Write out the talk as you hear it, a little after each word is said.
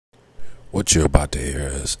What you're about to hear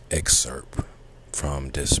is excerpt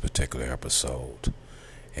from this particular episode,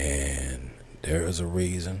 and there is a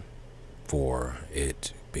reason for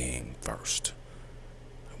it being first.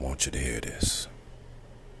 I want you to hear this.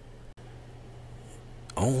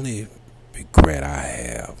 Only regret I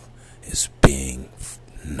have is being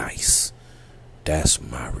nice. That's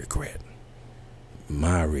my regret.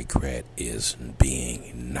 My regret is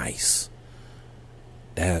being nice.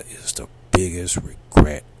 That is the biggest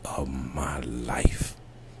regret of my life.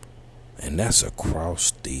 And that's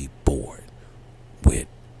across the board with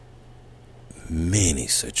many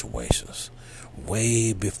situations.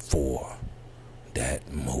 Way before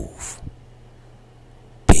that move.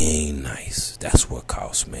 Being nice. That's what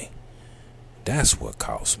cost me. That's what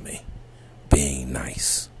cost me. Being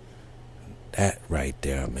nice. That right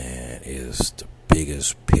there, man, is the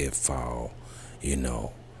biggest pitfall,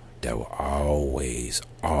 that will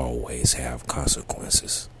always have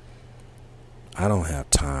consequences. I don't have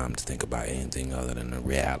time to think about anything other than the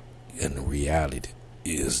reality. And the reality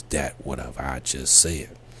is that whatever I just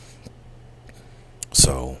said.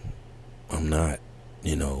 So, I'm not,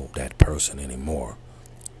 that person anymore.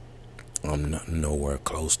 I'm not nowhere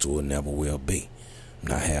close to it, never will be.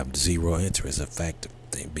 I have zero interest. In fact,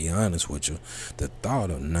 to be honest with you, the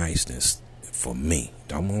thought of niceness for me,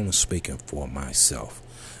 I'm only speaking for myself,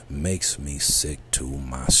 makes me sick to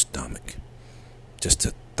my stomach. Just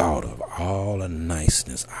the thought of all the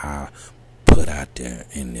niceness I put out there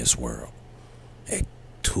in this world at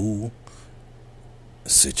two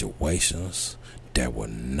situations that were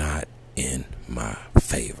not in my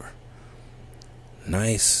favor.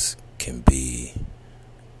 Nice can be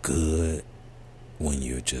good when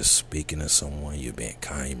you're just speaking to someone, you're being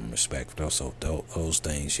kind and respectful. So those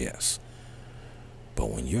things, yes. But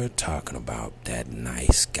when you're talking about that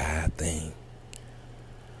nice guy thing,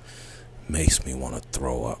 makes me want to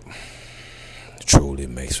throw up. It truly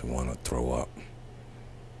makes me want to throw up.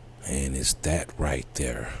 And it's that right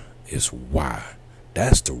there is why.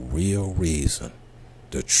 That's the real reason,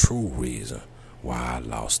 the true reason why I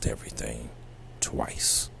lost everything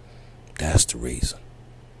twice. That's the reason.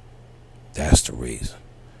 That's the reason.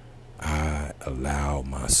 I allowed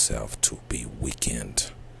myself to be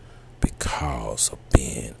weakened because of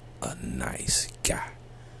being a nice guy.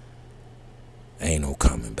 Ain't no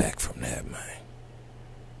coming back from that, man.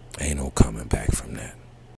 Ain't no coming back from that.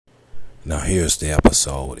 Now here's the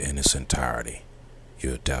episode in its entirety.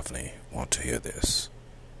 You'll definitely want to hear this.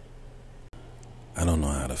 I don't know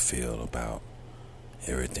how to feel about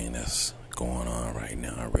everything that's going on right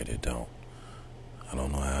now. I really don't. I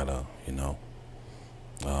don't know how to,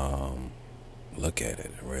 look at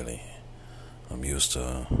it, really. I'm used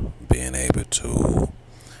to being able to,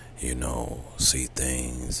 see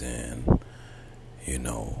things and,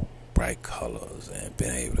 bright colors and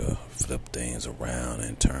being able to flip things around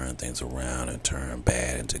and turn things around and turn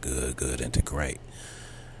bad into good, good into great.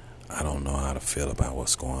 I don't know how to feel about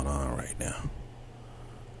what's going on right now.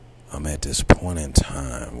 I'm at this point in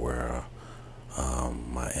time where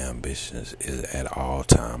my ambition is at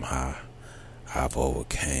all-time high. I've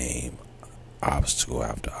overcame obstacle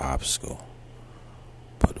after obstacle.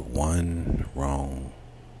 But one wrong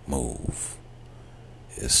move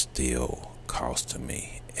is still costing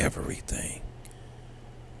me everything.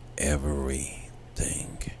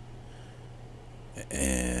 Everything.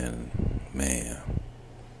 And, man,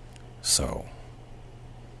 so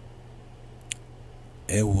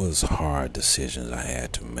it was hard decisions I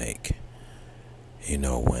had to make,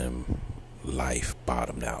 when life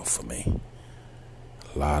bottomed out for me.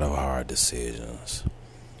 A lot of hard decisions.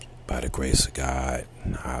 By the grace of God,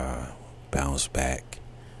 I bounced back,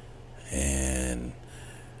 and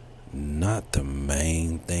not the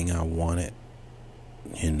main thing I wanted,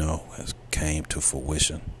 has came to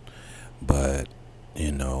fruition, but,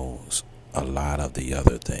 a lot of the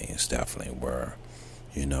other things definitely were,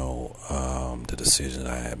 the decisions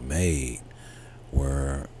I had made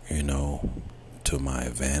were, to my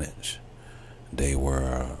advantage. They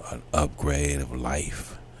were an upgrade of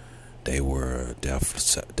life. They were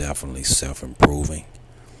definitely self-improving,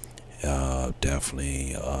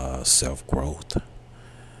 definitely self-growth.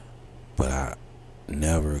 But I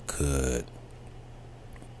never could,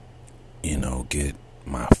 get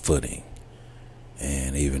my footing.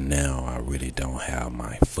 And even now, I really don't have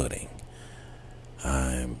my footing.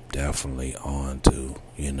 I'm definitely on to,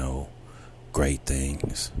 great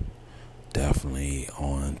things. Definitely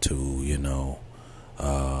on to,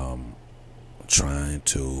 trying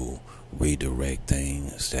to redirect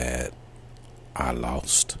things that I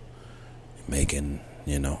lost, making,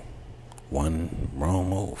 one wrong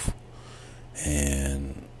move.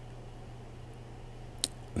 And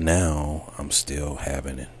now I'm still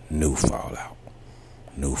having a new fallout,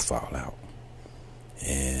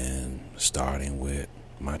 and starting with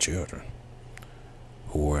my children,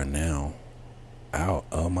 who are now out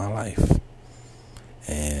of my life,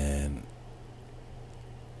 and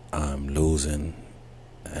I'm losing,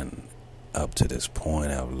 and up to this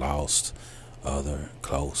point I've lost other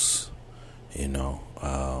close,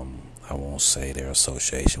 I won't say their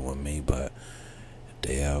association with me, but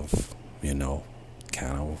they have,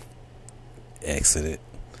 kind of exited,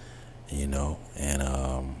 and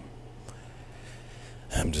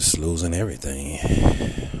I'm just losing everything.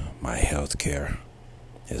 My health care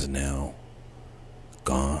is now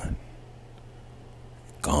gone.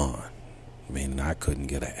 I mean, I couldn't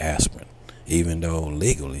get an aspirin, even though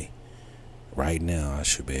legally, right now, I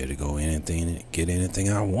should be able to go get anything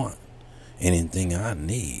I want, anything I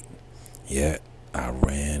need. Yet, I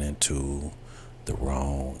ran into the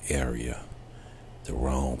wrong area, the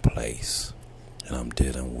wrong place, and I'm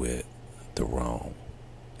dealing with the wrong,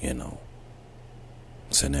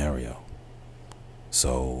 scenario.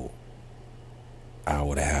 So, I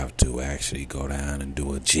would have to actually go down and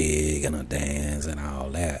do a jig and a dance and all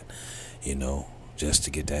that, just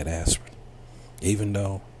to get that aspirin. Even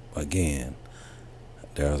though, again,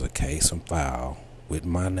 there's a case and file with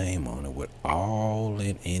my name on it, with all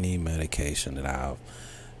and any medication that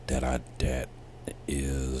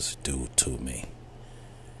is due to me,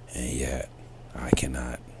 and yet I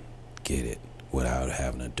cannot get it without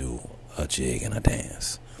having to do a jig and a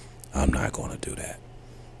dance. I'm not going to do that.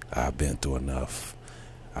 I've been through enough.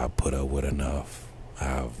 I've put up with enough.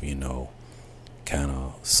 I've, kind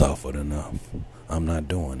of suffered enough. I'm not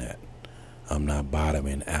doing that. I'm not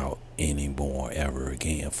bottoming out anymore ever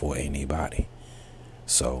again for anybody.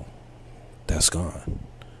 So, that's gone.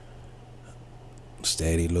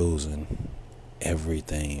 Steady losing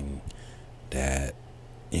everything that,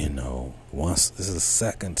 once, this is the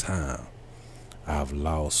second time I've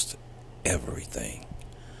lost everything.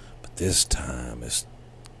 But this time it's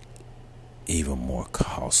even more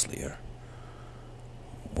costlier.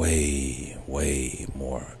 Way, way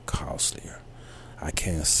more costlier. I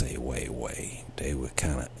can't say way. They were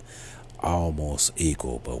kind of almost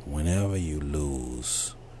equal, but whenever you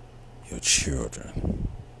lose your children,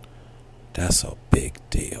 that's a big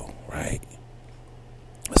deal, right?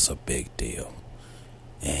 It's a big deal.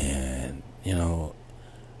 And,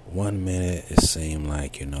 1 minute it seemed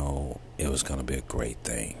like, it was going to be a great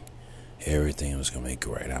thing. Everything was going to be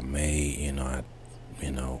great. I made,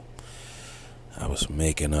 I was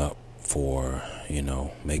making up for,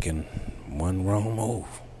 making one wrong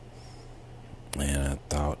move. And I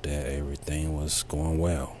thought that everything was going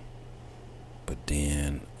well. But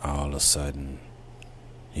then, all of a sudden,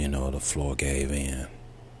 the floor gave in.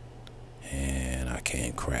 And I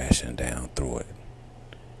came crashing down through it.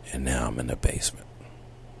 And now I'm in the basement.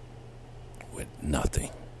 With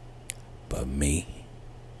nothing but me,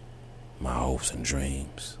 my hopes and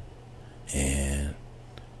dreams, and,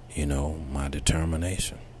 my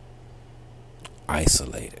determination.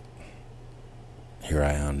 Isolated. Here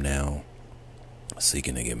I am now,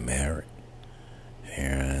 seeking to get married.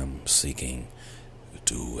 Here I am seeking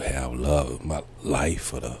to have love, my life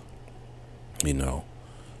for the,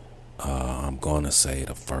 I'm going to say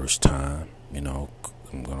the first time, I'm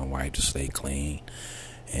going to wipe the slate clean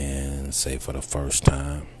and say for the first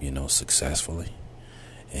time, successfully.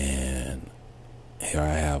 And here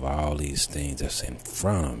I have all these things that's in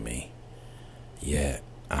front of me, yet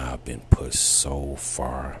I've been pushed so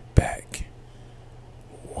far back.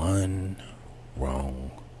 One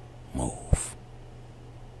wrong move.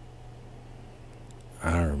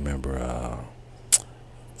 I remember a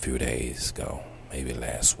few days ago, maybe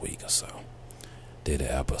last week or so, did an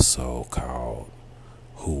episode called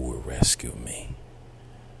Who Will Rescue Me?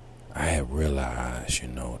 I have realized,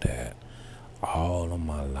 that all of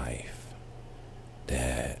my life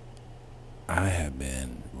that I have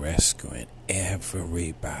been rescuing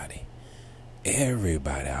everybody.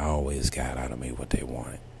 Everybody always got out of me what they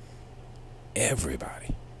wanted.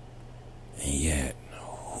 Everybody. And yet,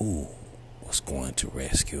 who was going to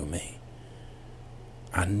rescue me?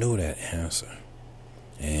 I knew that answer.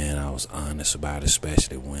 And I was honest about it,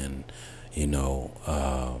 especially when,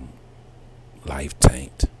 life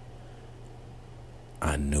tanked.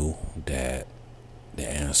 I knew that the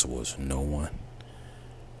answer was no one.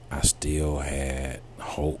 I still had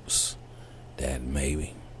hopes that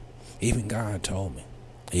maybe, even God told me.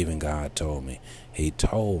 He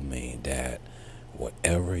told me that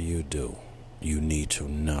whatever you do, you need to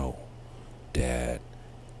know that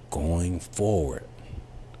going forward,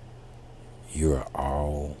 you're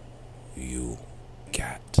all you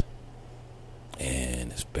got.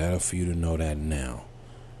 And it's better for you to know that now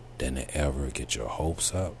than to ever get your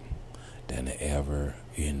hopes up, than to ever,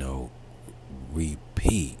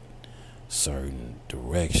 repeat certain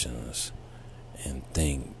directions and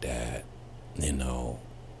think that,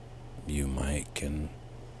 you might can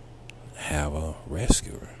have a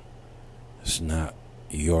rescuer. It's not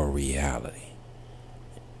your reality.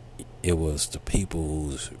 It was the people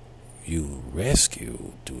who's you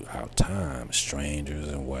rescued throughout time, strangers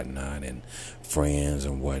and whatnot, and friends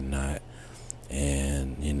and whatnot,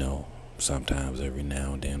 and sometimes every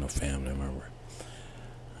now and then a family member.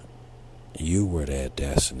 You were their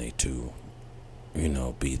destiny to,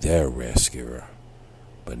 be their rescuer,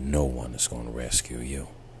 but no one is going to rescue you.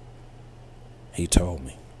 He told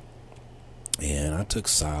me, and I took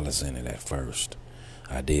solace in it at first.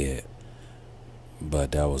 I did,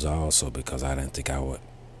 but that was also because I didn't think I would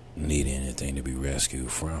need anything to be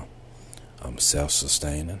rescued from. I'm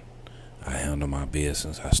self-sustaining. I handle my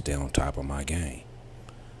business. I stay on top of my game.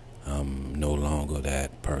 I'm no longer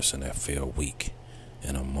that person that feel weak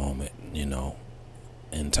in a moment,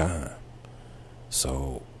 in time.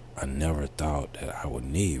 So I never thought that I would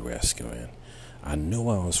need rescuing. I knew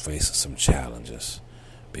I was facing some challenges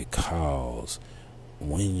because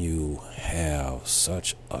when you have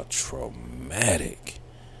such a traumatic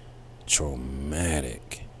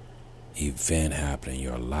event happen in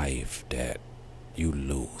your life that you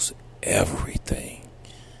lose everything,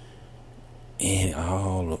 and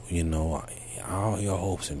all your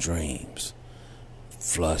hopes and dreams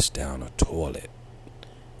flush down a toilet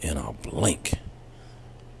in a blink,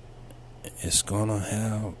 it's gonna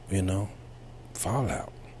have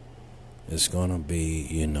fallout. It's gonna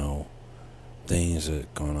be things are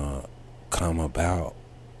gonna come about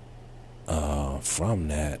from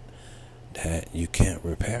that you can't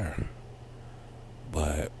repair.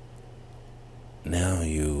 But now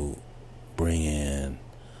you bring in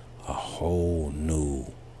a whole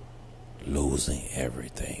new losing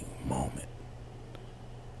everything moment,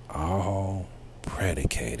 all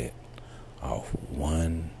predicated off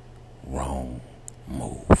one wrong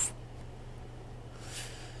move.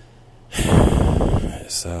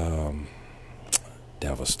 It's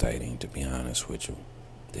devastating, to be honest with you.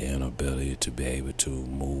 The inability to be able to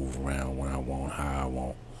move around when I want, how I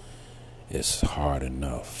want. It's hard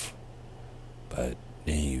enough, but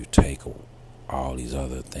then you take all these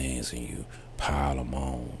other things and you pile them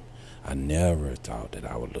on. I never thought that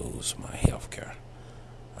I would lose my health care.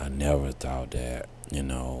 I never thought that,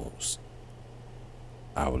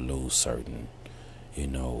 I would lose certain,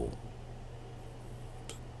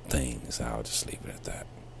 things. I'll just leave it at that.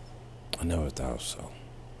 I never thought so.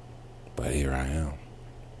 But here I am.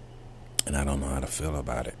 And I don't know how to feel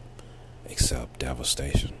about it except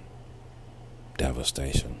devastation.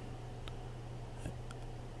 Devastation.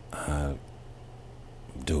 I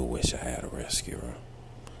do wish I had a rescuer.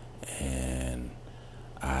 And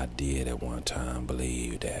I did at one time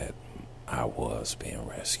believe that I was being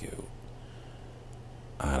rescued.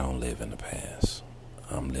 I don't live in the past.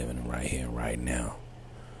 I'm living right here, right now.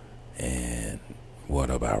 And what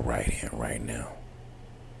about right here, right now?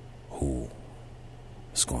 Who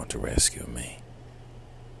is going to rescue me?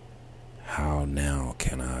 How now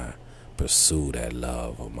can I pursue that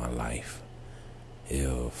love of my life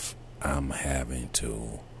if I'm having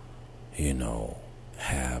to,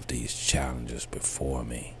 have these challenges before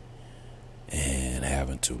me and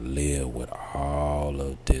having to live with all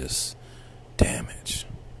of this damage?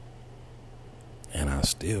 And I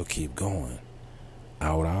still keep going.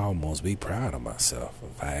 I would almost be proud of myself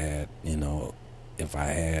if I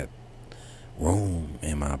had room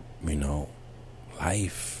in my,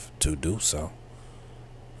 life to do so.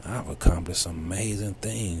 I've accomplished some amazing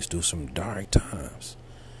things through some dark times,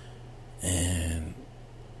 and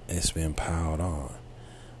it's been piled on.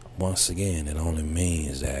 Once again, it only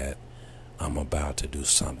means that I'm about to do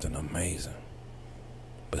something amazing,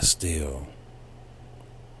 but still,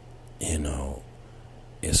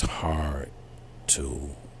 it's hard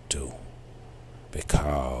to do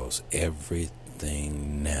because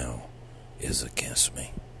everything now is against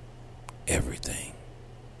me. Everything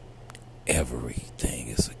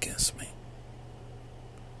is against me.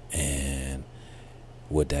 And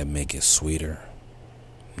would that make it sweeter?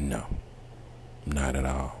 No, not at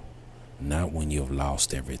all. Not when you've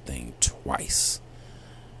lost everything twice.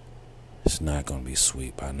 It's not going to be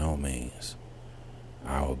sweet by no means.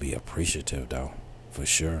 I will be appreciative though, for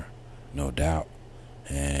sure, no doubt.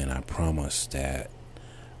 And I promise that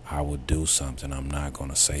I would do something I'm not going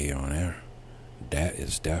to say here on air. That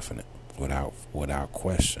is definite, without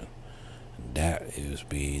question. That is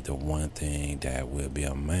the one thing that will be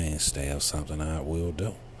a mainstay of something I will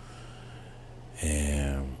do.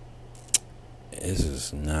 And this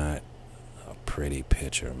is not a pretty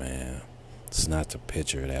picture, man. It's not the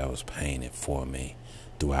picture that was painted for me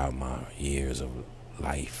throughout my years of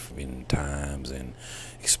life and times and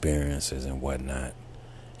experiences and whatnot.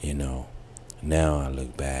 Now I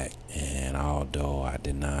look back, and although I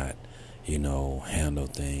did not, handle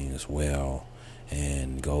things well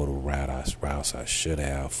and go the routes I should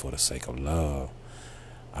have for the sake of love,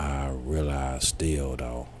 I realize still,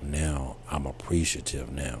 though, now I'm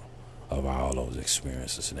appreciative now of all those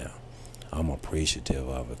experiences now. I'm appreciative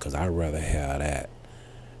of it because I'd rather have that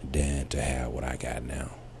than to have what I got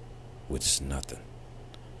now, which is nothing.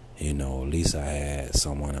 At least I had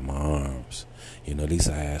someone in my arms. At least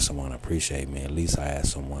I had someone appreciate me. At least I had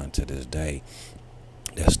someone to this day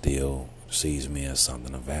that still sees me as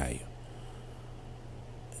something of value.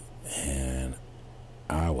 And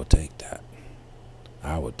I would take that.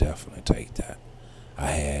 I would definitely take that.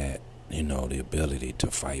 I had, the ability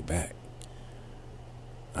to fight back.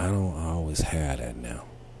 I don't always have that now.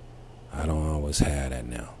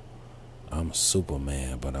 I'm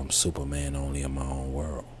Superman, but I'm Superman only in my own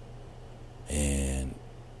world. And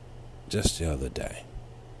just the other day,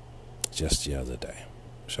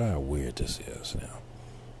 show how weird this is now.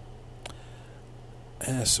 I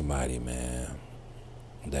had somebody, man,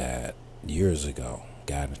 that years ago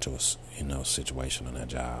got into a situation on that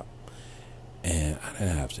job, and I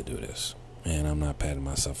didn't have to do this, and I'm not patting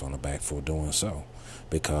myself on the back for doing so,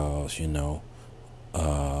 because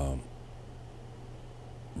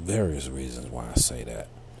various reasons why I say that.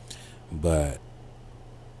 But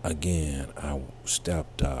again, I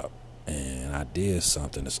stepped up and I did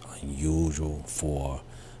something that's unusual for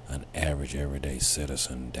an average everyday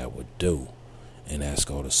citizen that would do, and that's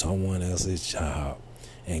go to someone else's job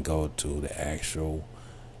and go to the actual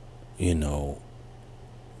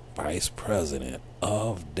vice president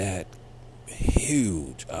of that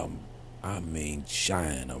huge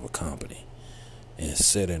giant of a company, and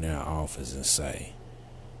sit in their office and say,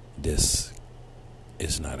 this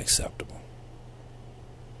is not acceptable,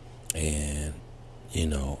 and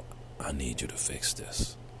I need you to fix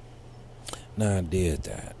this. Now I did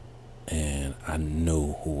that, and I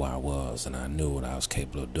knew who I was, and I knew what I was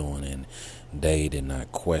capable of doing, and they did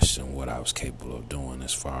not question what I was capable of doing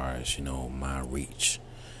as far as my reach,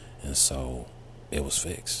 and so it was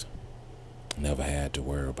fixed. Never had to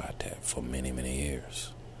worry about that for many, many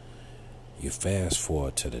years. You fast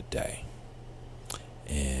forward to the day,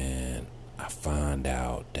 and I find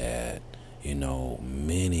out that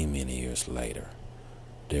many, many years later,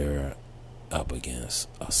 they're up against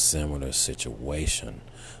a similar situation,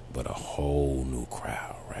 but a whole new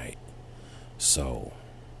crowd, right? So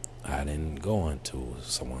I didn't go into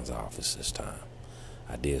someone's office this time.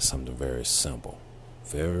 I did something very simple,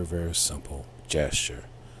 very, very simple gesture,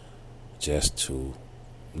 just to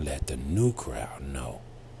let the new crowd know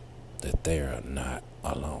that they are not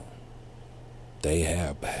alone. They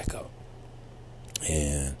have backup.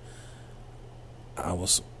 And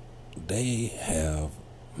they have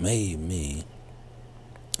made me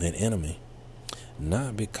an enemy,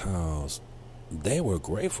 not because they were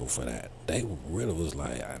grateful for that. They really was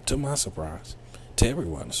like, to my surprise, to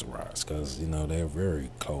everyone's surprise, because they're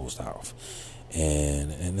very closed off.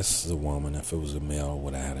 And this is a woman. If it was a male,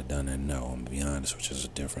 would I have done that? No, I'm gonna be honest, which is a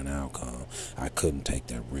different outcome. I couldn't take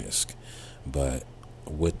that risk. But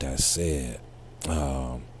with that said,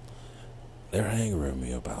 they're angry at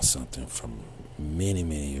me about something from many,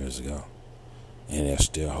 many years ago, and they're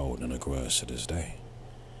still holding a grudge to this day,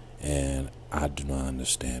 and I do not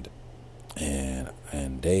understand it.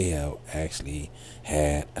 And they have actually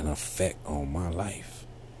had an effect on my life,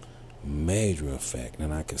 major effect,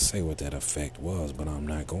 and I could say what that effect was, but I'm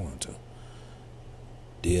not going to.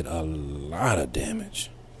 Did a lot of damage.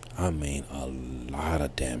 I mean, a lot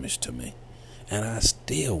of damage to me, and I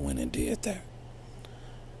still went and did that.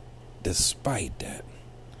 Despite that,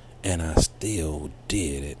 and I still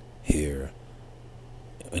did it here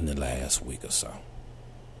in the last week or so.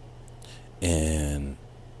 And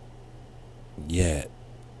yet,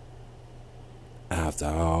 after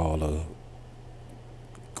all the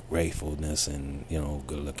gratefulness and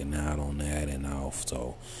good looking out on that, and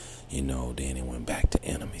also then it went back to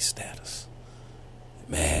enemy status,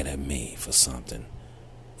 mad at me for something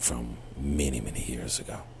from many, many years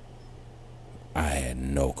ago I had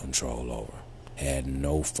no control over, had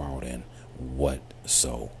no fault in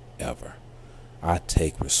whatsoever. I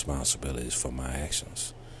take responsibilities for my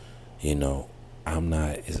actions. I'm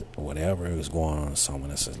not, whatever is going on in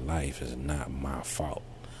someone else's life is not my fault.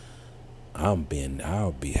 I'll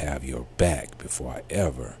have your back before I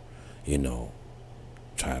ever,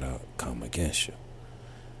 try to come against you.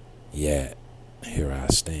 Yet, here I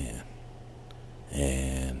stand.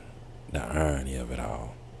 And the irony of it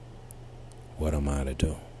all, what am I to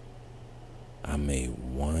do? I made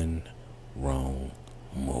one wrong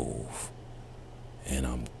move.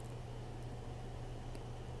 And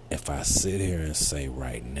if I sit here and say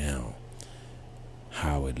right now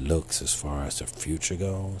how it looks as far as the future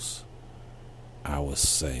goes, I would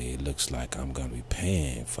say it looks like I'm going to be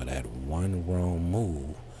paying for that one wrong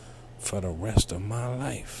move for the rest of my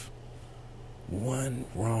life. One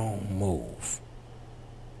wrong move.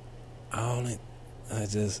 I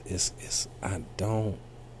don't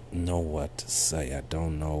know what to say. I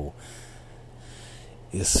don't know.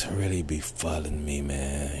 It's really befuddling me,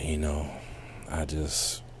 man.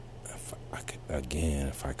 If I could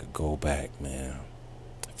go back, man.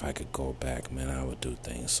 I would do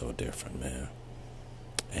things so different, man.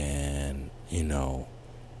 And,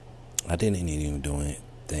 I didn't even do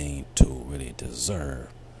anything to really deserve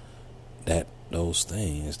those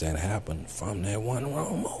things that happened from that one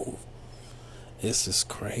wrong move. It's just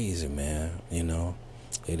crazy, man.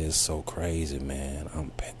 It is so crazy,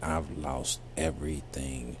 man. I've lost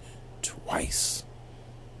everything twice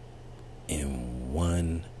in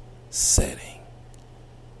one setting.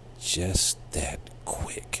 Just that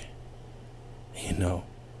quick.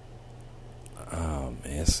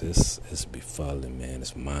 It's befuddling, man.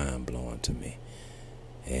 It's mind blowing to me.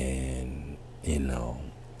 And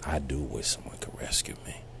I do wish someone could rescue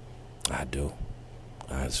me. I do.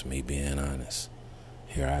 That's me being honest.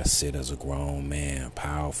 Here I sit as a grown man,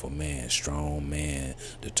 powerful man, strong man,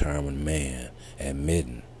 determined man,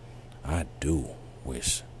 admitting I do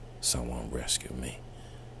wish someone rescued me.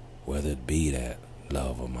 Whether it be that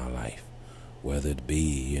love of my life, whether it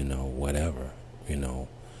be, whatever,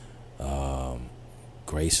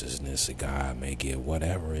 graciousness that God may give,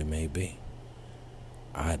 whatever it may be.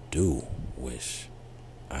 I do wish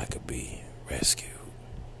I could be rescued.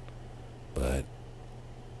 But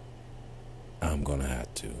I'm going to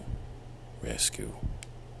have to rescue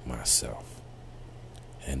myself.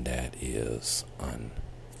 And that is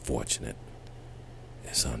unfortunate.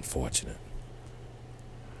 It's unfortunate.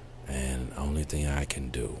 And the only thing I can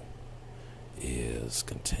do is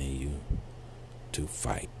continue to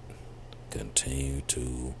fight. Continue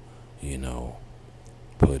to,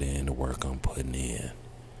 put in the work I'm putting in.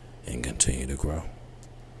 And continue to grow.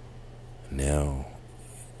 Now,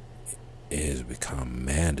 it has become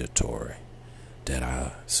mandatory that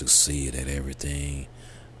I succeed at everything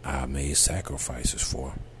I made sacrifices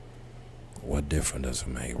for. What difference does it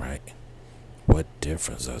make, right? What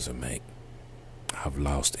difference does it make? I've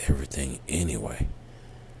lost everything anyway.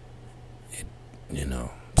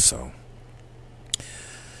 So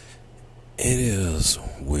it is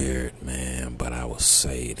weird, man, but I will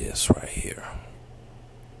say this right here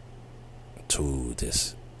to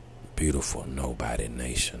this beautiful nobody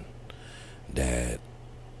nation, that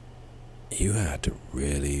you have to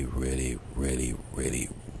really, really, really, really,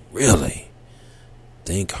 really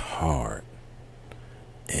think hard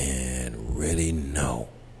and really know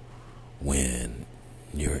when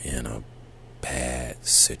you're in a bad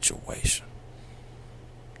situation.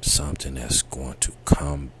 Something that's going to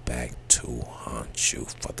come back to haunt you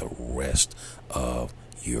for the rest of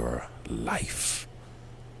your life.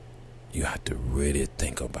 You have to really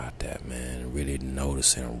think about that, man. Really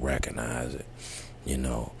notice and recognize it,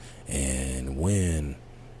 And when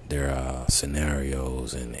there are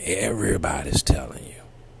scenarios and everybody's telling you,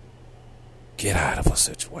 get out of a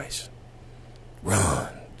situation, run,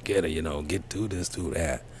 get through this, through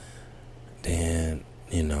that, then,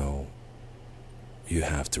 you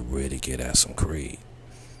have to really get at some creed.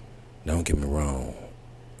 Don't get me wrong.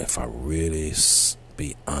 If I really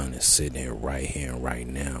be honest, sitting here and right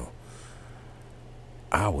now,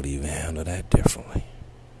 I would even handle that differently,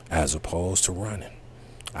 as opposed to running.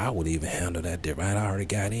 I would even handle that different. I already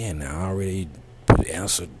got in now. I already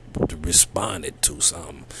responded to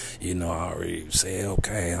something. I already said,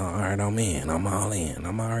 okay, all right, I'm in. I'm all in.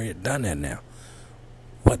 I'm already done that now.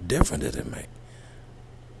 What difference did it make?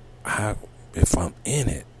 If I'm in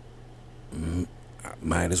it, I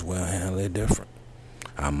might as well handle it different.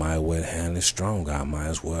 I might well handle it stronger. I might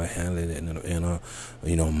as well handle it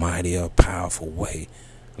in a mightier, powerful way,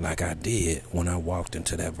 like I did when I walked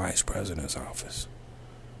into that vice president's office.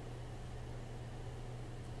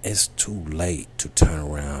 It's too late to turn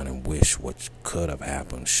around and wish what could have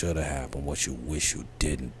happened, should have happened, what you wish you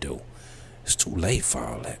didn't do. It's too late for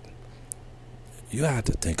all that. You have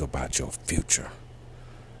to think about your future.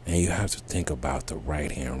 And you have to think about the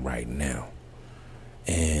right here and right now.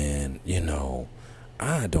 And,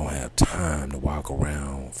 I don't have time to walk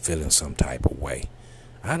around feeling some type of way.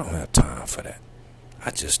 I don't have time for that. I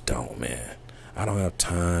just don't, man. I don't have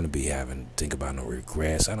time to be having to think about no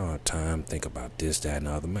regrets. I don't have time to think about this, that, and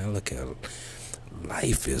the other. Man, look at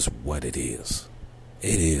life is what it is.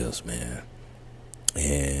 It is, man.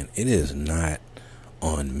 And it is not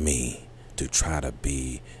on me to try to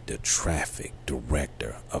be the traffic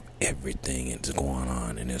director of everything that's going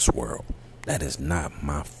on in this world. That is not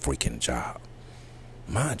my freaking job.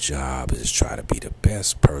 My job is to try to be the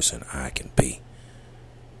best person I can be.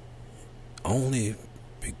 Only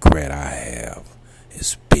regret I have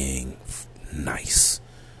is being nice.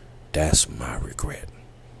 That's my regret.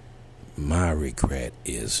 My regret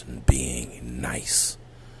is being nice.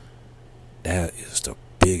 That is the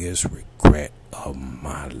biggest regret of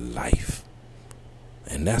my life.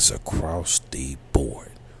 And that's across the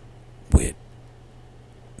board with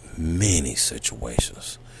many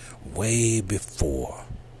situations. Way before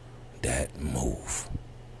that move.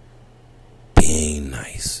 Being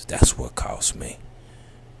nice. That's what cost me.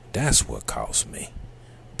 That's what cost me.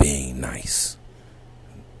 Being nice.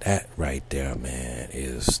 That right there, man,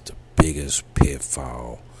 is the biggest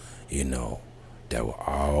pitfall, that will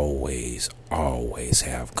always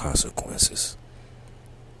have consequences.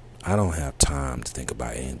 I don't have time to think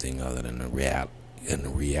about anything other than the reality. And the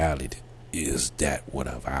reality is that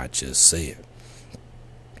whatever I just said.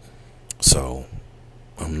 So,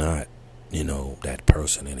 I'm not, that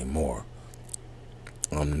person anymore.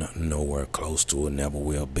 I'm not nowhere close to it, never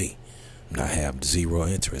will be. I have zero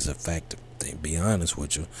interest. In fact, to be honest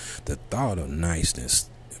with you, the thought of niceness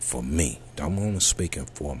for me, I'm only speaking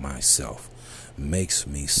for myself, makes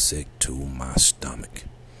me sick to my stomach.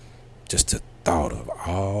 Just the thought of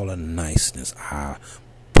all the niceness I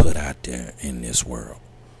put out there in this world.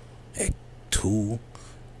 At 2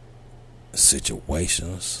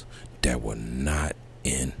 situations that were not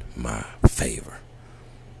in my favor.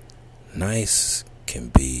 Nice can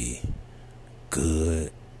be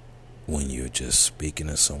good when you're just speaking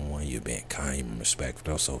to someone, you're being kind and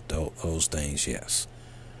respectful. So those things, yes.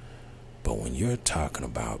 But when you're talking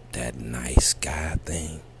about that nice guy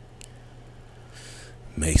thing,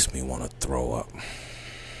 makes me want to throw up.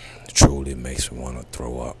 It truly makes me want to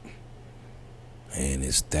throw up. And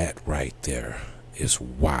it's that right there is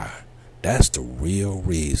why. That's the real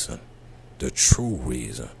reason, the true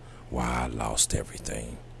reason why I lost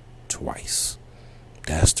everything twice.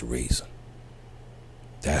 That's the reason.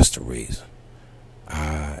 That's the reason.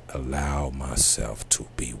 I allowed myself to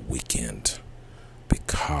be weakened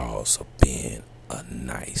because of being a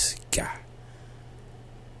nice guy.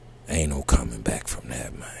 Ain't no coming back from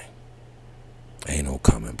that, man. Ain't no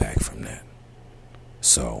coming back from that.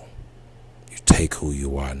 So, you take who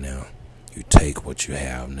you are now. You take what you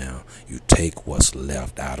have now. You take what's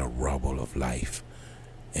left out of rubble of life.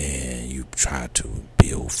 And you try to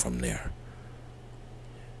build from there.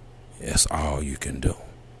 That's all you can do.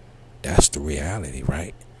 That's the reality,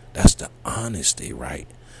 right? That's the honesty, right?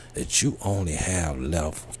 That you only have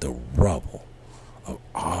left the rubble of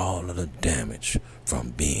all of the damage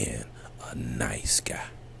from being a nice guy.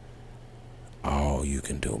 All you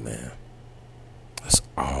can do, man. That's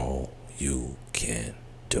all you can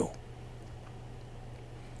do.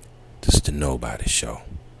 This is the Nobody Show.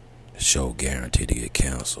 The show guaranteed to get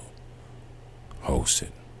canceled.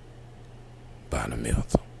 Hosted by the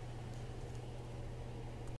Myth.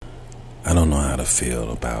 I don't know how to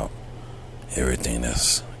feel about everything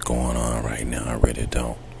that's going on right now. I really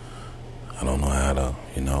don't. I don't know how to,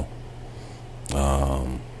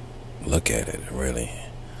 look at it, really.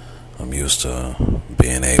 I'm used to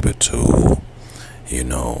being able to,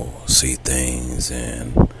 see things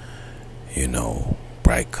and,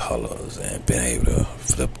 bright colors and being able to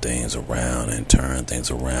flip things around and turn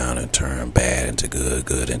things around and turn bad into good,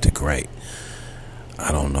 good into great.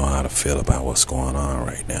 I don't know how to feel about what's going on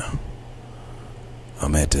right now.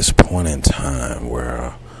 I'm at this point in time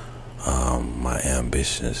where my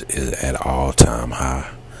ambition is at all-time high.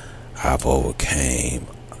 I've overcame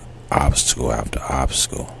obstacle after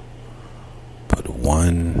obstacle. But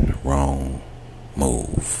one wrong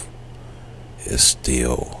move is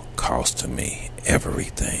still costing me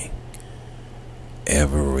everything.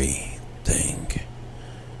 Everything.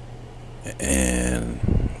 And,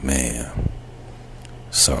 man,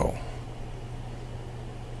 so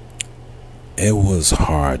it was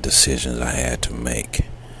hard decisions I had to make,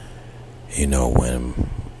 when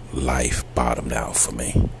life bottomed out for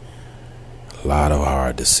me. A lot of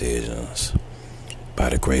hard decisions. By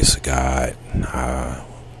the grace of God, I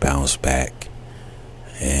bounced back,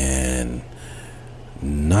 and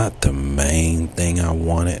not the main thing I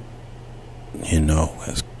wanted,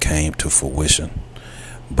 has came to fruition,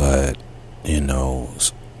 but,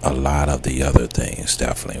 a lot of the other things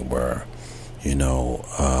definitely were,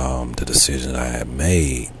 The decisions I had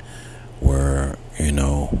made were,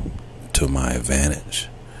 to my advantage.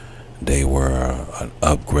 They were an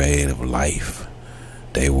upgrade of life.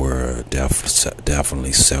 They were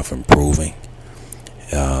definitely self-improving,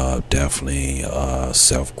 definitely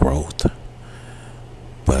self-growth.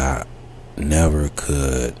 But I never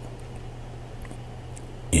could,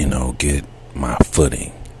 get my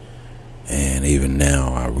footing. And even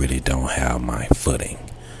now, I really don't have my footing.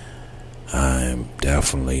 I'm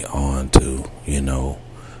definitely on to,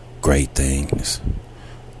 great things.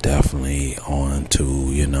 Definitely on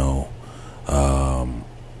to,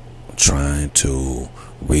 trying to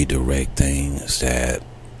redirect things that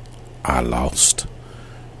I lost,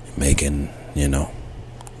 making,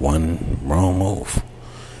 one wrong move.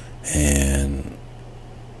 And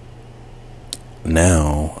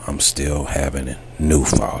now I'm still having a new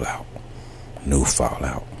fallout.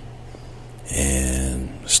 And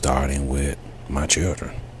starting with my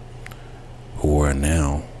children, who are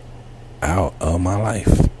now out of my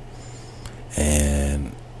life.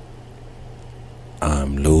 And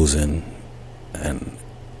I'm losing, and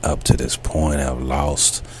up to this point I've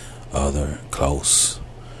lost other close,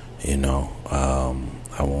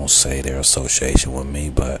 I won't say their association with me,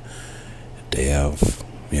 but they have,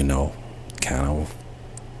 kind of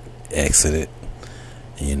exited,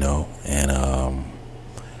 and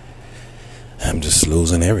I'm just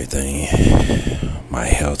losing everything. My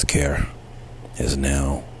health care is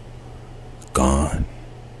now gone.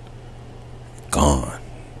 I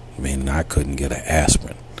mean, I couldn't get an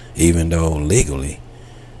aspirin, even though legally,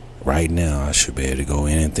 right now, I should be able to go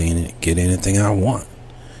get anything I want,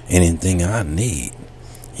 anything I need.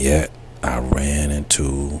 Yet, I ran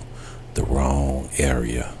into the wrong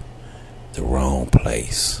area, the wrong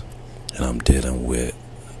place, and I'm dealing with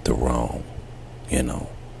the wrong,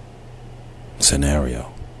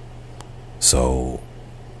 scenario. So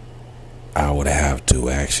I would have to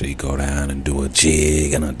actually go down and do a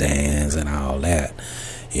jig and a dance and all that,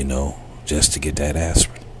 just to get that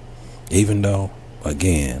aspirin. Even though,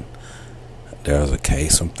 again, there's a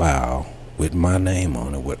case and file with my name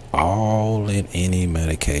on it, with all and any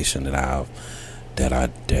medication that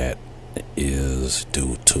is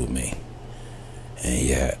due to me, and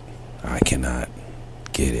yet I cannot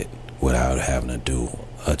get it without having to do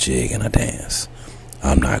a jig and a dance.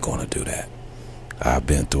 I'm not going to do that. I've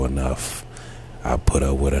been through enough. I've put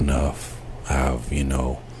up with enough. I've,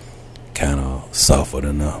 kind of suffered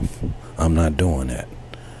enough. I'm not doing that.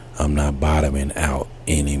 I'm not bottoming out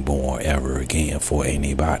anymore ever again for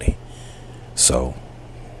anybody. So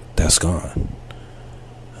that's gone.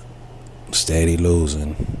 Steady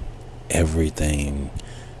losing everything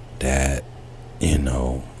that,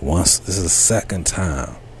 once this is the second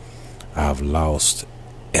time I've lost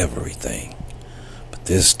everything. But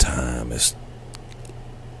this time it's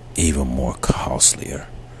even more costlier.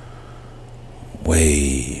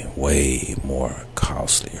 Way more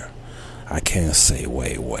costlier. I can't say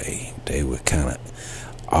way. They were kind of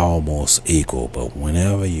almost equal, but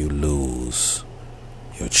whenever you lose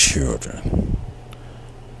your children,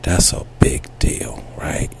 that's a big deal,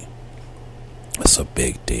 right? It's a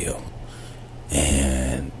big deal.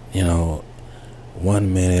 And,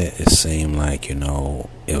 1 minute it seemed like,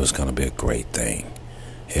 it was going to be a great thing.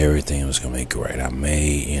 Everything was going to be great. I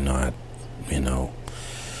made, I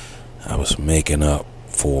was making up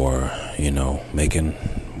for, making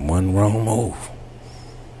one wrong move.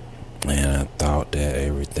 And I thought that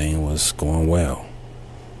everything was going well.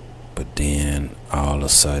 But then all of a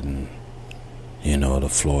sudden, the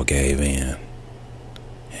floor gave in.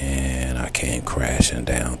 And I came crashing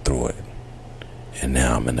down through it. And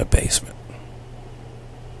now I'm in the basement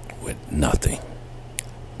with nothing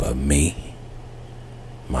but me,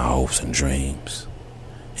 my hopes and dreams,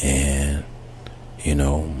 and,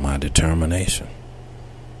 my determination.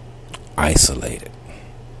 Isolated.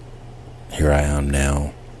 Here I am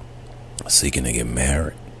now, seeking to get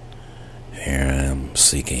married. Here I am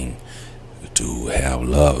seeking to have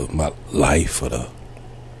love of my life for the,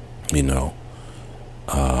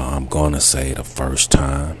 I'm going to say the first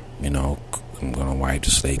time, I'm going to wipe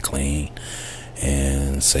the slate clean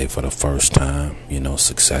and say for the first time,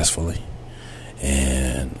 successfully.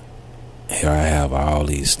 And here I have all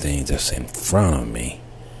these things that's in front of me,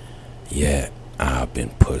 yet I've been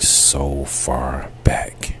pushed so far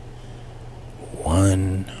back.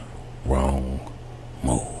 One wrong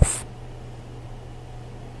move.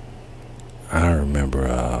 I remember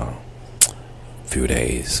a few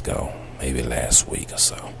days ago, maybe last week or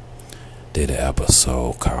so, did an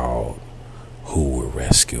episode called Who Will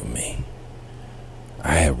Rescue Me?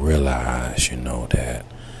 I had realized, that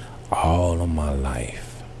all of my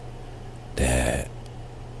life that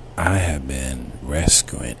I have been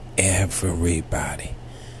rescuing everybody.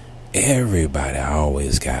 Everybody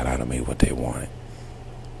always got out of me what they wanted.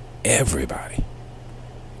 Everybody.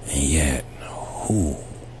 And yet, who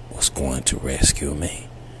was going to rescue me?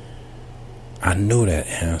 I knew that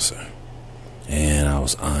answer. And I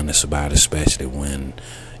was honest about it, especially when,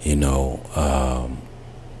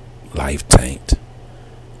 life tanked.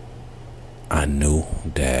 I knew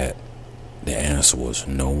that the answer was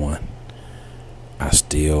no one. I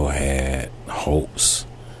still had hopes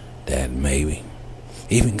that maybe,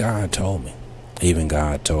 even God told me. He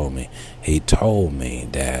told me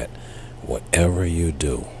that whatever you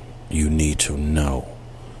do, you need to know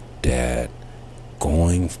that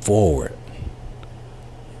going forward,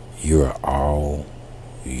 you're all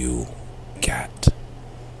you got.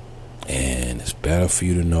 And it's better for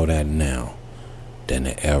you to know that now than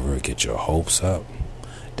to ever get your hopes up,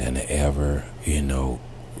 than to ever,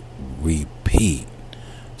 repeat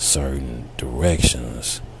certain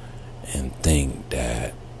directions and think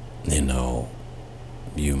that,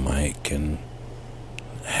 you might can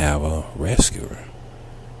have a rescuer.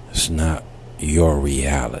 It's not your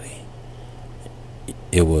reality.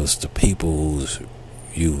 It was the people who's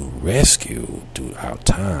you rescued throughout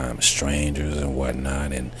time, strangers and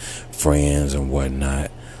whatnot, and friends and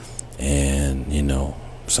whatnot, and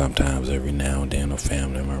sometimes every now and then a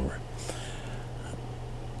family member.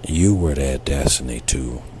 You were their destiny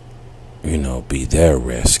to, be their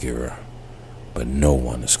rescuer, but no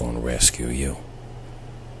one is going to rescue you.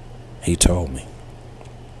 He told me,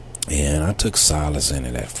 and I took solace in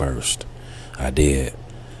it at first. I did,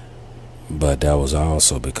 but that was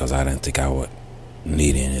also because I didn't think I would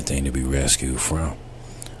need anything to be rescued from.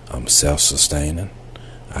 I'm self-sustaining.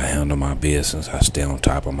 I handle my business. I stay on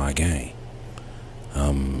top of my game.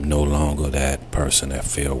 I'm no longer that person that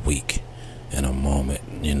feel weak in a moment,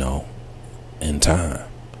 in time.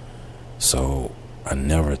 So I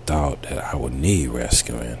never thought that I would need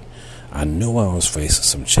rescuing. I knew I was facing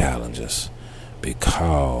some challenges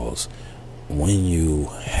because when you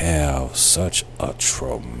have such a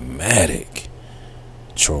traumatic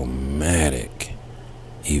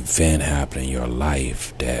event happen in your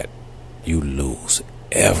life that you lose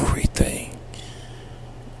everything,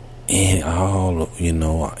 and all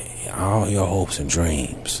your hopes and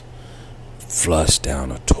dreams flush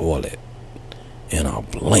down a toilet in a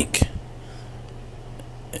blink,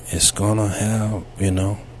 it's gonna have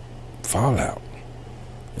fallout.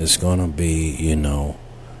 It's gonna be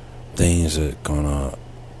things that gonna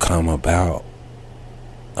come about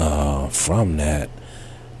from that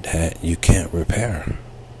you can't repair.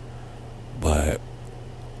 But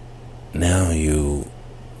now you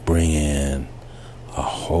bring in a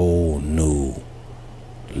whole new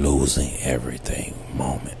losing everything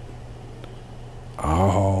moment,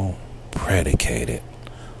 all predicated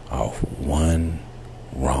off one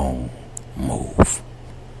wrong move.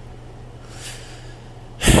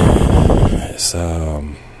 It's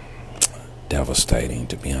devastating,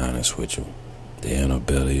 to be honest with you. The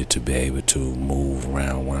inability to be able to move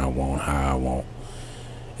around when I want, how I want.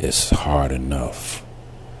 It's hard enough,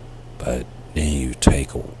 but then you take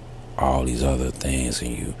all these other things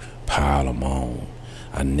and you pile them on.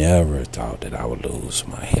 I never thought that I would lose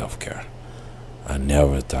my health care. I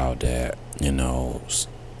never thought that,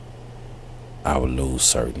 I would lose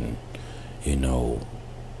certain,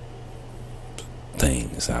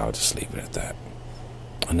 things. I'll just leave it at that.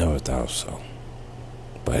 I never thought so.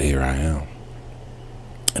 But here I am.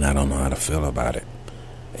 And I don't know how to feel about it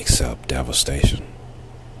except devastation.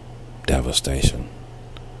 Devastation.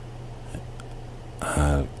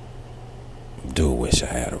 I do wish I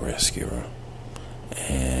had a rescuer.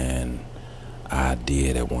 And I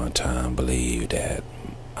did at one time believe that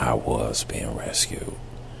I was being rescued.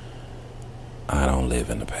 I don't live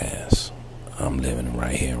in the past. I'm living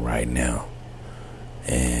right here and right now.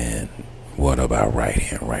 And what about right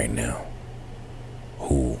here and right now?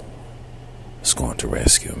 Who is going to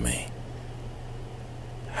rescue me?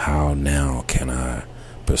 How now can I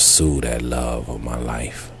pursue that love of my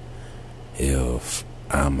life if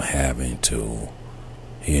I'm having to,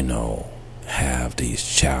 have these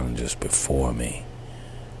challenges before me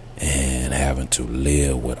and having to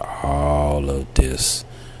live with all of this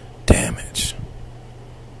damage?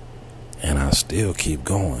 And I still keep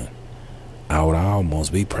going. I would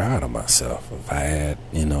almost be proud of myself if I had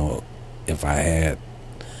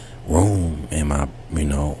room in my,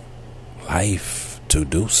 life to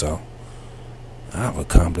do so. I've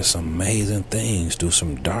accomplished some amazing things through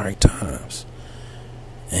some dark times,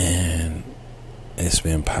 and it's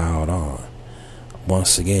been piled on.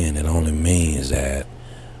 Once again, it only means that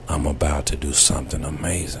I'm about to do something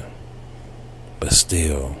amazing. But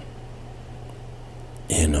still,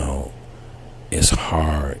 it's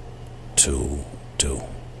hard to do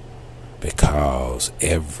because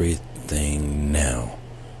everything now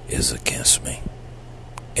is against me.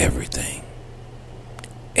 Everything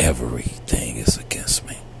is against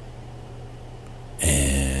me.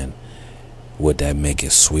 And would that make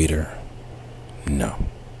it sweeter? No,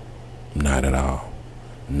 not at all.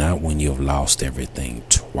 Not when you've lost everything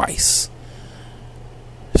twice.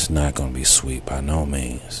 It's not going to be sweet by no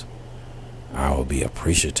means. I will be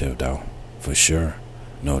appreciative though, for sure,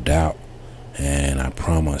 no doubt. And I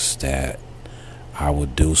promise that I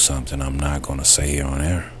would do something I'm not going to say here on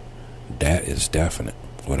air. That is definite,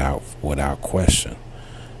 without question.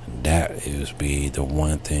 That is be the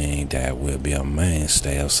one thing that will be a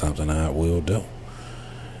mainstay of something I will do.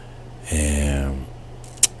 And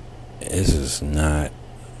this is not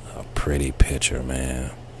a pretty picture,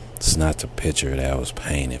 man. It's not the picture that was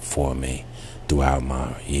painted for me throughout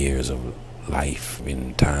my years of life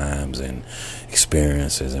and times and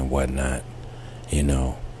experiences and whatnot.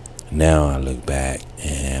 Now I look back,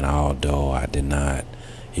 and although I did not,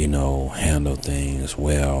 handle things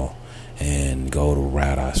well and go the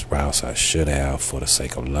routes I should have for the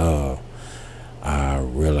sake of love, I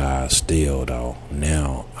realize still though,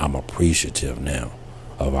 now I'm appreciative now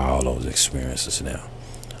of all those experiences now.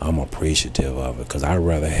 I'm appreciative of it because I'd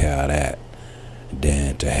rather have that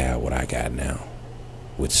than to have what I got now,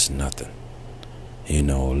 which is nothing. At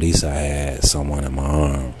least I had someone in my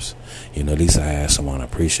arms. At least I had someone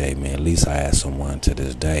appreciate me. At least I had someone to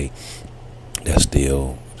this day that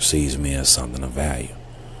still sees me as something of value.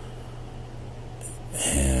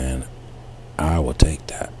 And I would take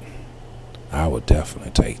that. I would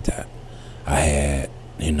definitely take that. I had,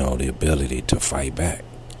 the ability to fight back.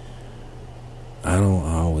 I don't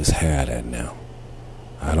always have that now.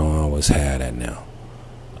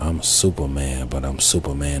 I'm Superman, but I'm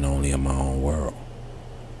Superman only in my own world.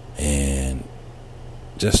 And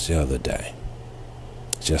just the other day,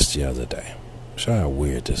 show how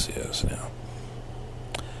weird this is now.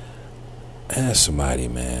 I had somebody,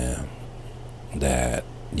 man, that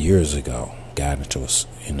years ago got into a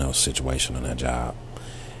situation on that job,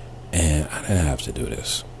 and I didn't have to do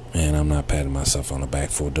this. And I'm not patting myself on the back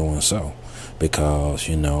for doing so, because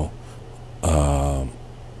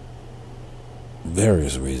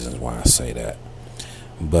various reasons why I say that.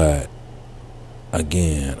 But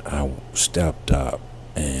again, I stepped up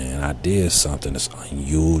and I did something that's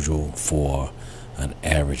unusual for an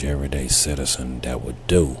average everyday citizen that would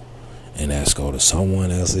do, and that's go to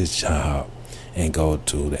someone else's job and go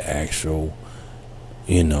to the actual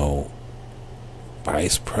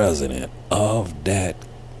vice president of that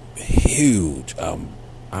huge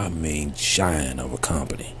giant of a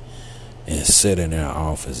company, and sit in their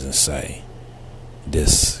office and say,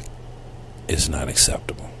 this is not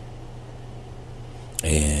acceptable,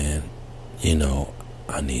 and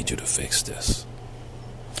I need you to fix this.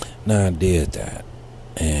 Now I did that,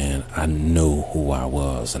 and I knew who I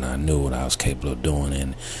was, and I knew what I was capable of doing,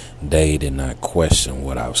 and they did not question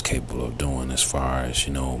what I was capable of doing as far as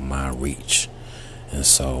my reach. And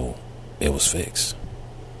so it was fixed.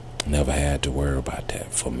 Never had to worry about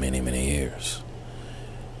that for many, many years.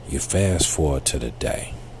 You fast forward to the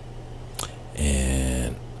day,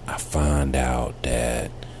 and I find out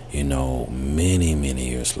that many, many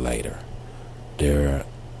years later, they're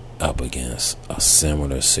up against a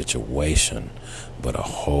similar situation, but a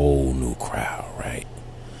whole new crowd, right?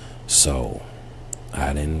 So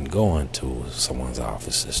I didn't go into someone's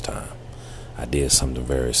office this time. I did something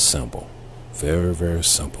very simple, very, very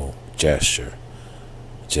simple gesture,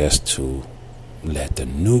 just to let the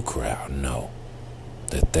new crowd know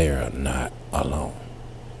that they are not alone.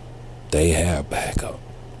 They have backup.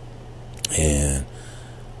 And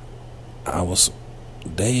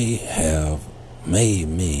they have made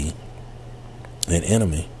me an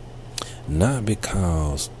enemy, not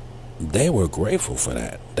because they were grateful for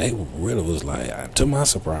that. They really was like, to my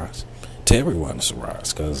surprise, to everyone's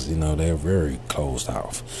surprise, because they're very closed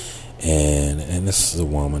off. And this is a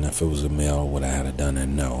woman. If it was a male, would I have done that?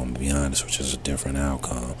 No, I'm gonna be honest, which is a different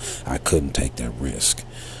outcome. I couldn't take that risk.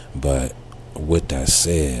 But with that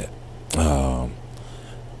said, they're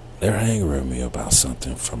angry at me about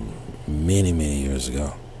something from many, many years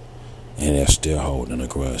ago, and they're still holding a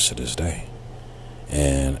grudge to this day.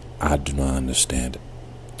 And I do not understand it.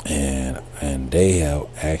 And they have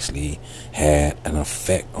actually had an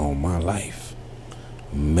effect on my life,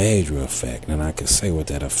 major effect. And I could say what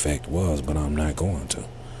that effect was, but I'm not going to.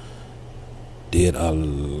 Did a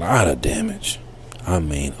lot of damage. I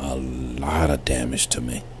mean, a lot of damage to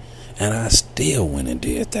me. And I still went and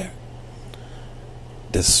did that.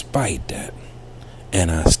 Despite that,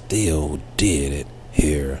 And I still did it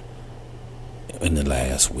here in the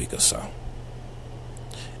last week or so.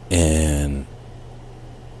 And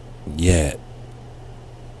yet,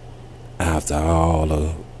 after all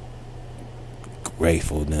the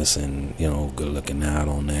gratefulness and, good looking out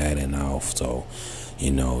on that, and also,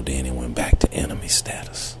 then it went back to enemy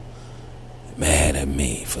status. Mad at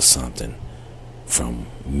me for something from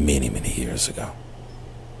many, many years ago.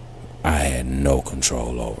 I had no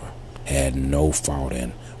control over, had no fault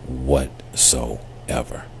in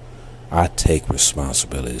whatsoever. I take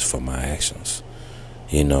responsibilities for my actions.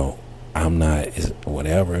 I'm not,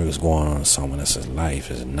 whatever is going on in someone else's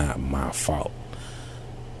life is not my fault.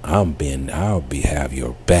 I'll have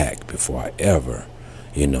your back before I ever,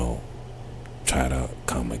 try to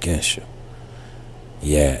come against you.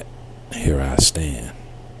 Yet, here I stand.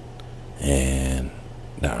 And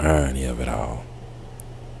the irony of it all,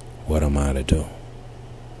 what am I to do?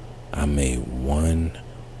 I made one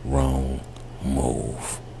wrong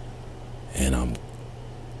move. And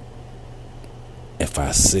if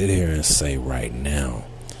I sit here and say right now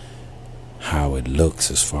how it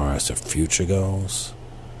looks as far as the future goes,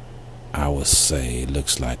 I would say it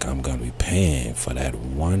looks like I'm going to be paying for that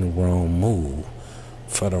one wrong move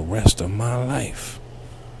for the rest of my life.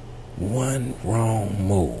 One wrong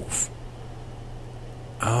move.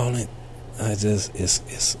 I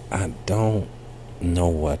don't know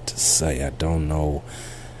what to say. I don't know.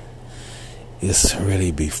 It's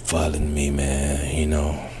really befuddling me, man. If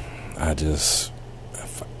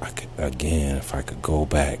I could go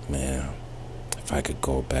back, man.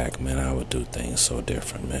 I would do things so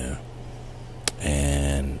different, man.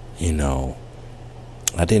 And,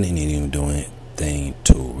 I didn't even do anything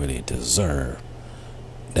to really deserve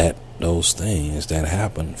those things that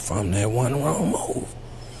happened from that one wrong move.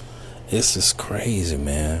 It's just crazy,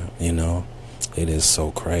 man. It is so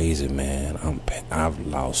crazy, man. I've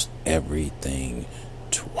lost everything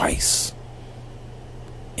twice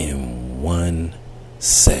in one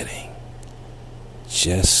setting.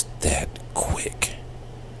 Just that quick.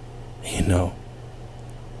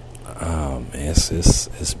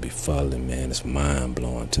 It's befuddling, man. It's mind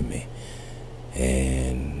blowing to me.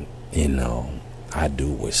 And I do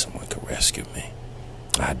wish someone could rescue me.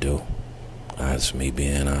 I do. That's me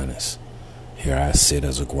being honest. Here I sit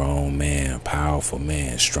as a grown man, powerful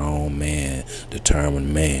man, strong man,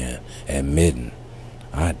 determined man, admitting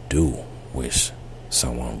I do wish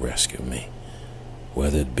someone rescued me.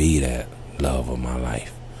 Whether it be that love of my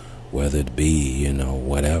life, whether it be,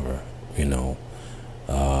 whatever,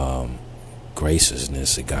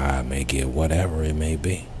 graciousness that God may give, whatever it may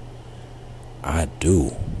be. I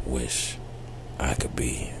do wish I could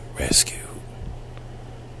be rescued.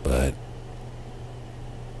 But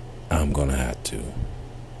I'm going to have to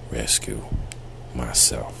rescue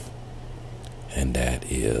myself. And that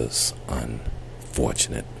is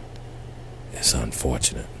unfortunate. It's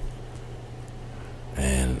unfortunate.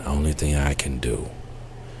 And the only thing I can do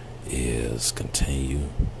is continue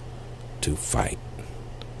to fight.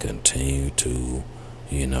 Continue to,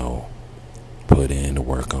 put in the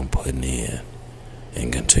work I'm putting in.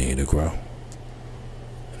 And continue to grow.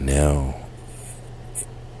 Now,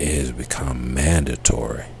 it has become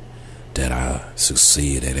mandatory that I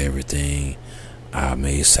succeed at everything I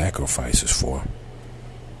made sacrifices for.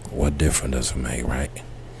 What difference does it make, right?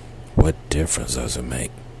 What difference does it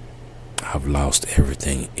make? I've lost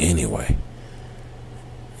everything anyway.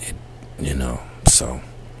 So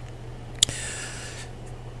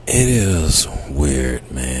it is weird,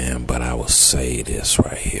 man, but I will say this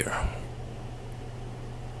right here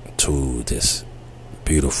to this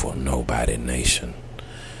beautiful nobody nation,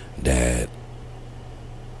 that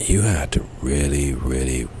you have to really,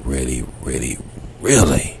 really, really, really,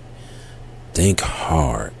 really think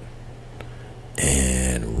hard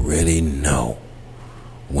and really know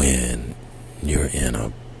when you're in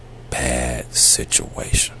a bad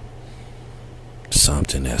situation.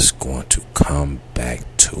 Something that's going to come back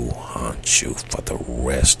to haunt you for the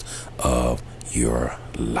rest of your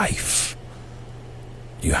life.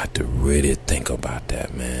 You have to really think about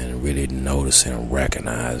that, man. Really notice it and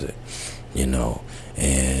recognize it,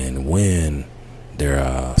 And when there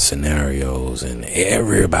are scenarios and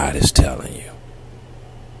everybody's telling you,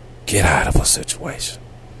 get out of a situation,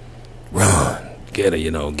 run, get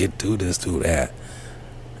through this, through that,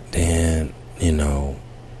 then,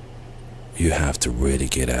 you have to really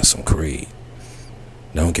get at some creed.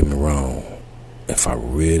 Don't get me wrong. If I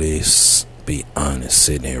really be honest,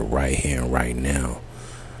 sitting here and right now,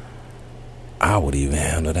 I would even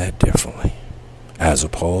handle that differently, as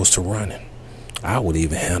opposed to running. I would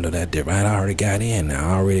even handle that different. I already got in now.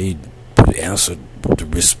 I already put answered,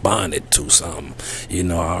 responded to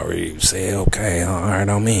something. I already said, okay, all right,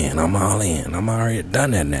 I'm in. I'm all in. I'm already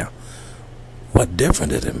done that now. What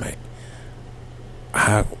difference did it make?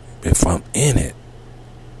 If I'm in it,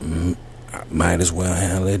 I might as well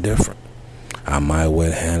handle it different. I might as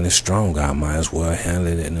well handle it stronger. I might as well handle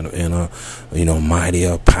it in a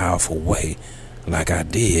mightier, powerful way, like I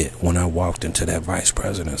did when I walked into that vice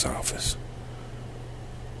president's office.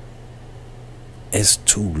 It's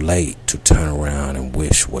too late to turn around and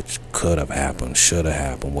wish what could have happened, should have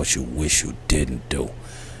happened, what you wish you didn't do.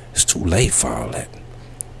 It's too late for all that.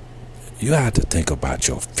 You have to think about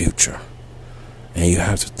your future. And you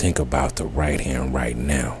have to think about the right here and right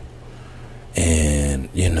now. And,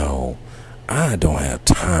 I don't have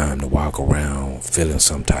time to walk around feeling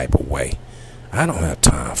some type of way. I don't have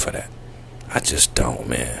time for that. I just don't,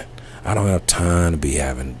 man. I don't have time to be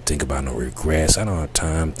think about no regrets. I don't have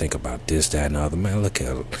time to think about this, that, and the other. Man, look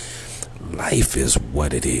at life is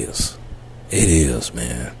what it is. It is,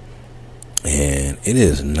 man. And it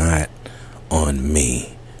is not on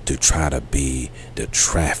me to try to be the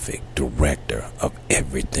traffic director of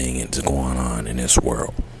everything that's going on in this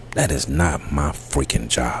world. That is not my freaking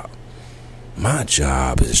job. My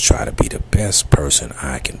job is to try to be the best person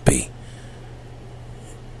I can be.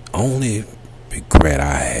 Only regret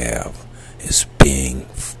I have is being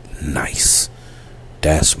nice.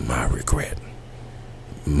 That's my regret.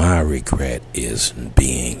 My regret is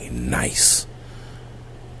being nice.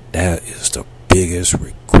 That is the biggest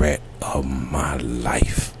regret of my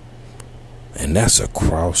life. And that's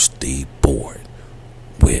across the board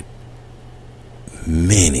with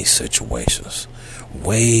many situations.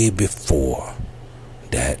 Way before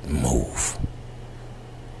that move.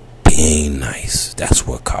 Being nice. That's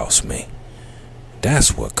what cost me.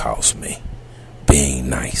 That's what cost me. Being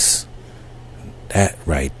nice. That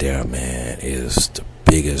right there, man, is the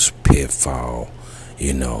biggest pitfall,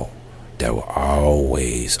 that will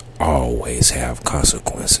always have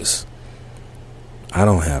consequences. I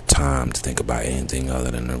don't have time to think about anything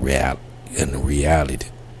other than the reality. And the reality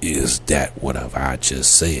is that whatever I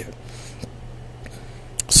just said.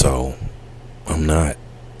 So, I'm not,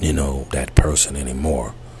 that person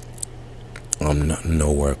anymore. I'm not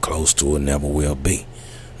nowhere close to it, never will be.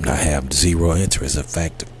 I have zero interest. In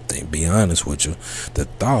fact, to be honest with you, the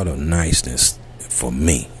thought of niceness for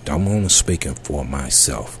me, I'm only speaking for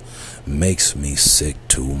myself, makes me sick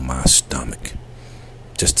to my stomach.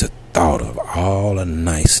 Just the thought of all the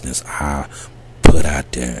niceness I put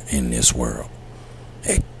out there in this world.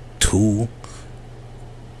 At 2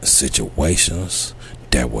 situations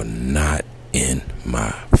that were not in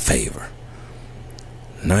my favor.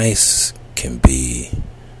 Nice can be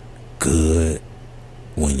good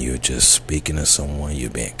when you're just speaking to someone, you're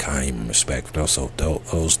being kind and respectful. So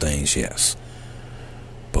those things, yes.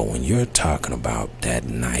 But when you're talking about that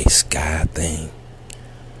nice guy thing,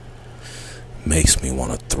 makes me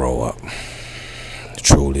want to throw up. It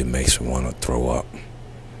truly makes me want to throw up.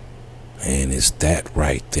 And it's that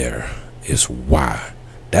right there is why.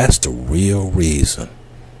 That's the real reason,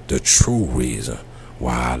 the true reason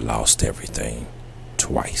why I lost everything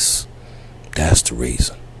twice. That's the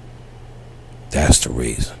reason. That's the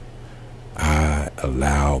reason. I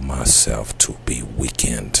allowed myself to be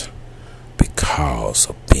weakened because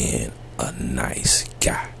of being a nice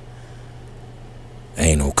guy.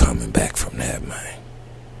 Ain't no coming back from that, man.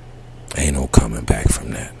 Ain't no coming back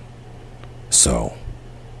from that. So,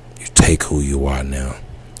 you take who you are now.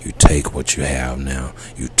 You take what you have now.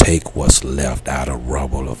 You take what's left out of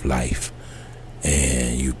rubble of life.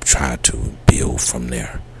 And you try to build from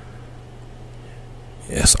there.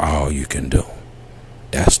 That's all you can do.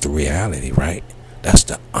 That's the reality, right? That's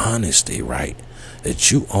the honesty, right?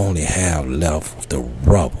 That you only have left the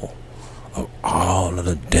rubble of all of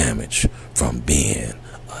the damage from being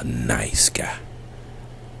a nice guy.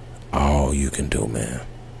 All you can do, man.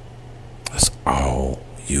 That's all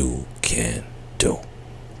you can do.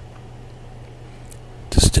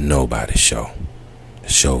 This is the Nobody Show. The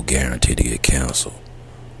show guaranteed to get canceled.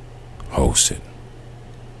 Hosted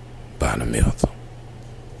by the Myth.